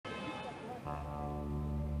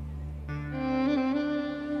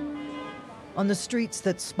On the streets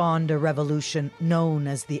that spawned a revolution known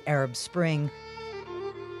as the Arab Spring,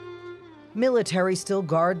 military still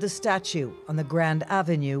guard the statue on the Grand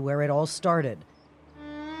Avenue where it all started.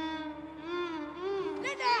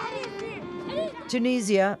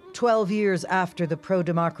 Tunisia, 12 years after the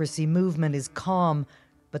pro-democracy movement, is calm,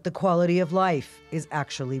 but the quality of life is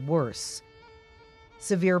actually worse.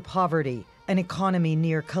 Severe poverty, an economy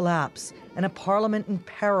near collapse, and a parliament in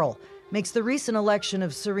peril makes the recent election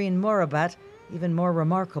of Cerien Merabet even more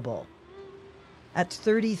remarkable. At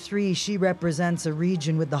 33, she represents a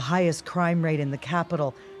region with the highest crime rate in the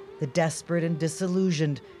capital. The desperate and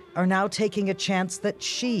disillusioned are now taking a chance that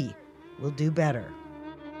she will do better.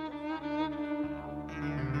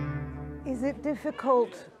 Is it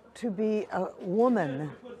difficult to be a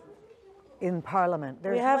woman in parliament?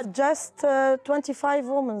 We have just 25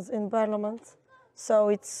 women in parliament, so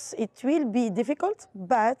it will be difficult,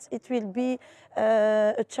 but it will be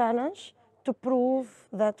a challenge to prove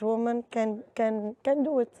that women can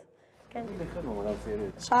do it.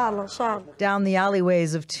 Down the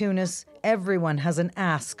alleyways of Tunis, everyone has an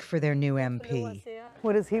ask for their new MP.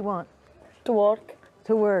 What does he want? To work.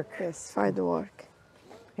 To work. Yes, find work.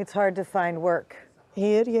 It's hard to find work.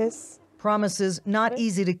 Here, yes. Promises not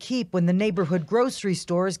easy to keep when the neighborhood grocery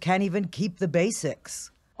stores can't even keep the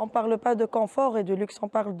basics. On ne parle pas de confort et de luxe, on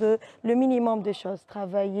parle de le minimum des choses.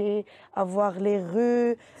 Travailler, avoir les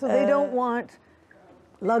rues. So they don't want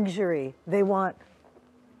luxury, they want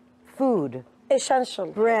food. Essential.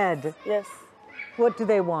 Bread. Yes. What do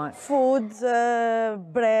they want? Food,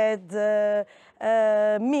 bread,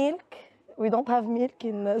 milk. We don't have milk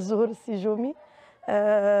in Zuhur Sijoumi.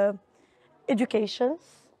 Education,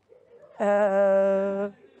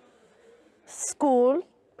 school,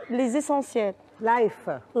 les essentiels. Life.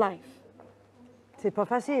 Life. C'est pas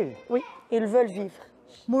facile. Oui, ils veulent vivre.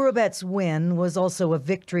 Merabet's win was also a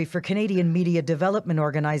victory for Canadian media development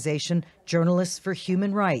organization Journalists for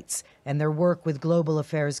Human Rights and their work with Global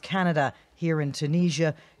Affairs Canada here in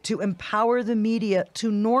Tunisia to empower the media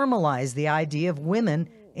to normalize the idea of women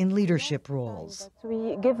in leadership roles.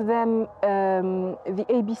 We give them the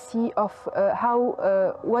ABC of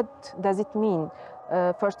what does it mean.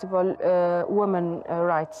 First of all, women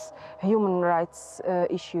rights, human rights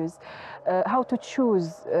issues, how to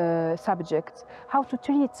choose subject, how to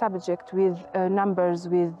treat subject with numbers,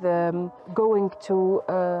 with going to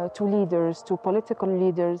leaders, to political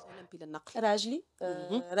leaders.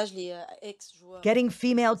 Getting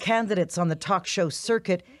female candidates on the talk show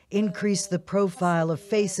circuit increased the profile of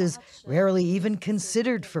faces rarely even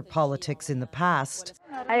considered for politics in the past.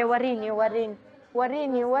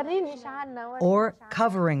 Or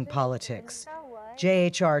covering politics.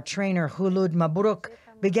 JHR trainer Khulud Mabrouk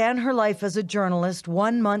began her life as a journalist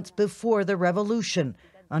 1 month before the revolution,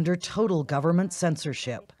 under total government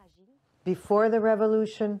censorship. Before the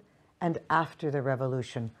revolution and after the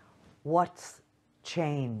revolution, what's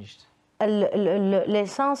changed?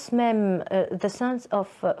 L'essence même, the sense of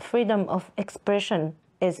freedom of expression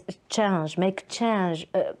is change, make change.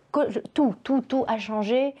 Tout a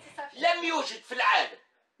changé.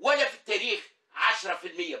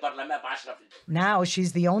 Now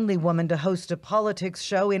she's the only woman to host a politics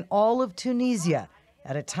show in all of Tunisia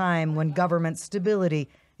at a time when government stability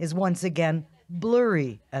is once again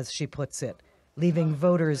blurry, as she puts it, leaving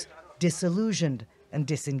voters disillusioned and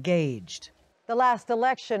disengaged. The last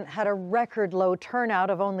election had a record low turnout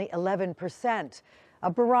of only 11%, a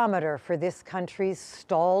barometer for this country's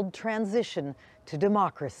stalled transition to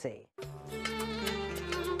democracy.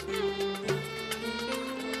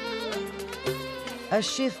 A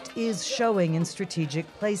shift is showing in strategic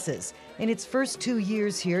places. In its first 2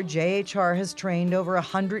 years here, JHR has trained over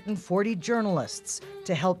 140 journalists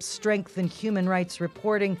to help strengthen human rights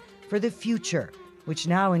reporting for the future, which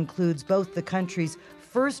now includes both the country's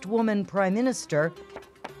first woman prime minister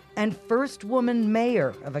and first woman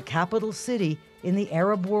mayor of a capital city in the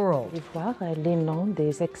Arab world. Voir les noms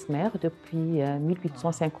des ex-maires depuis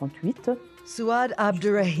 1858. Souad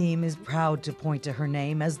Abder Rahim is proud to point to her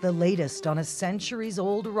name as the latest on a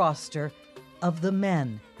centuries-old roster of the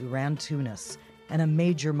men who ran Tunis, and a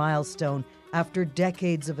major milestone after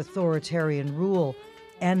decades of authoritarian rule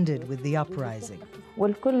ended with the uprising.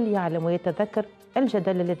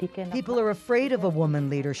 People are afraid of a woman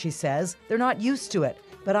leader, she says. They're not used to it,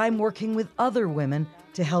 but I'm working with other women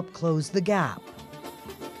to help close the gap.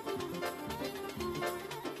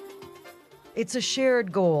 It's a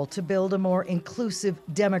shared goal to build a more inclusive,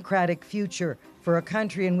 democratic future for a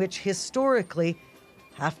country in which historically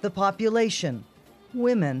half the population,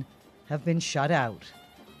 women, have been shut out.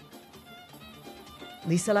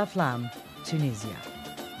 Lisa LaFlamme, Tunisia.